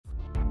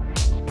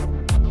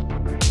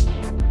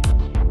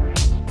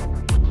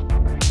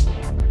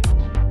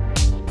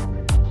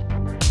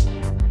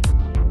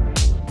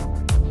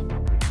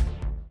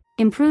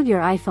Improve your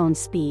iPhone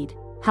speed.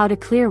 How to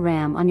clear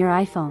RAM on your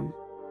iPhone.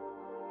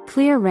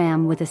 Clear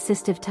RAM with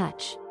Assistive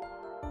Touch.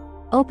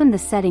 Open the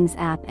Settings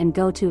app and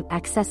go to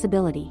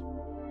Accessibility.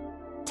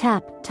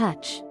 Tap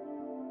Touch.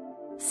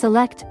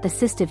 Select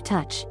Assistive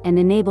Touch and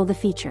enable the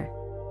feature.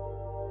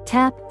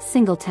 Tap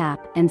Single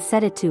Tap and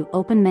set it to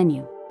Open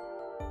Menu.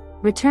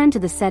 Return to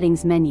the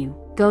Settings menu,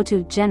 go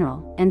to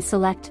General and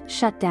select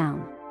Shut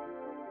Down.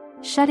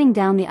 Shutting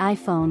down the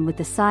iPhone with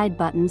the side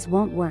buttons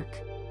won't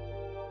work.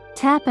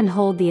 Tap and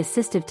hold the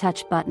Assistive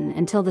Touch button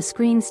until the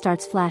screen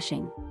starts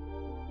flashing.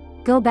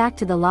 Go back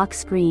to the lock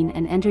screen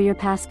and enter your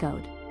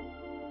passcode.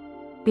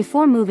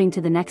 Before moving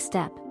to the next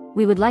step,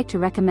 we would like to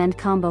recommend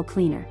Combo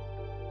Cleaner.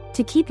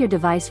 To keep your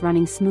device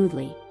running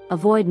smoothly,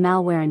 avoid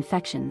malware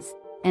infections,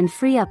 and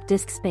free up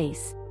disk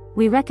space,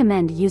 we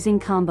recommend using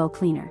Combo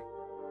Cleaner.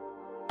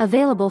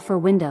 Available for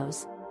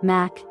Windows,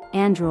 Mac,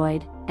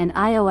 Android, and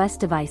iOS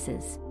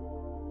devices.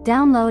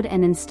 Download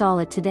and install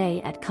it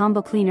today at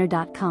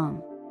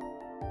combocleaner.com.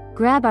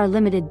 Grab our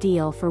limited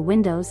deal for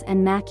Windows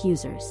and Mac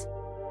users.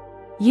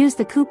 Use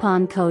the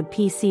coupon code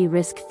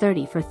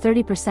PCRISK30 for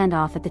 30%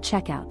 off at the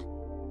checkout.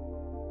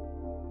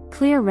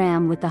 Clear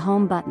RAM with the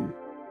Home button.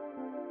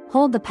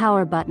 Hold the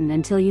power button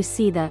until you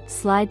see the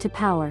Slide to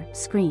Power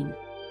screen.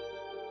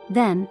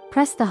 Then,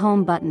 press the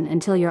Home button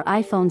until your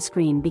iPhone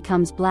screen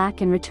becomes black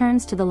and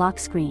returns to the lock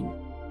screen.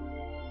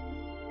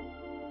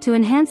 To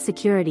enhance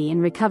security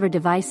and recover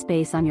device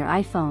space on your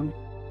iPhone,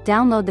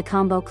 download the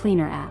Combo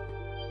Cleaner app.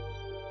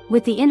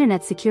 With the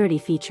Internet Security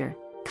feature,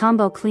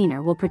 Combo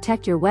Cleaner will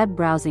protect your web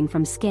browsing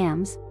from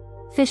scams,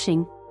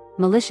 phishing,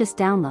 malicious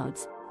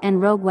downloads,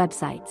 and rogue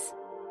websites.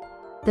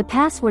 The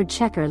password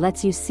checker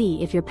lets you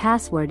see if your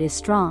password is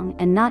strong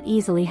and not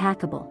easily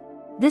hackable.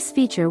 This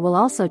feature will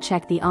also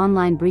check the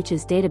online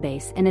breaches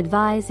database and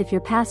advise if your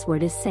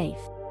password is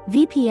safe.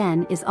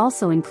 VPN is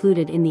also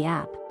included in the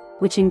app,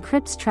 which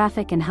encrypts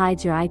traffic and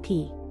hides your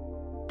IP.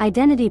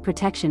 Identity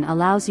protection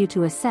allows you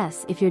to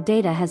assess if your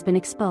data has been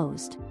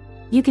exposed.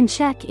 You can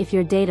check if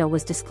your data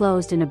was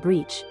disclosed in a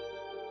breach.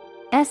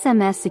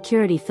 SMS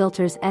security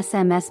filters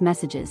SMS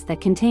messages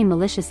that contain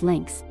malicious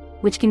links,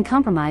 which can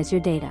compromise your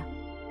data.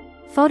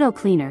 Photo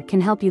Cleaner can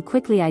help you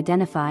quickly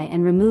identify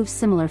and remove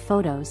similar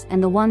photos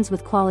and the ones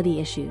with quality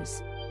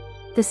issues.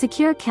 The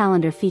Secure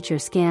Calendar feature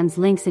scans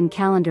links in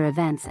calendar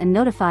events and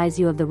notifies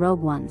you of the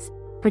rogue ones,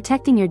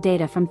 protecting your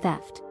data from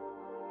theft.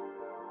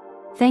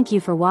 Thank you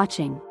for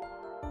watching.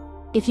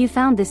 If you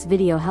found this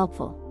video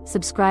helpful,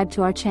 subscribe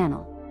to our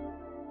channel.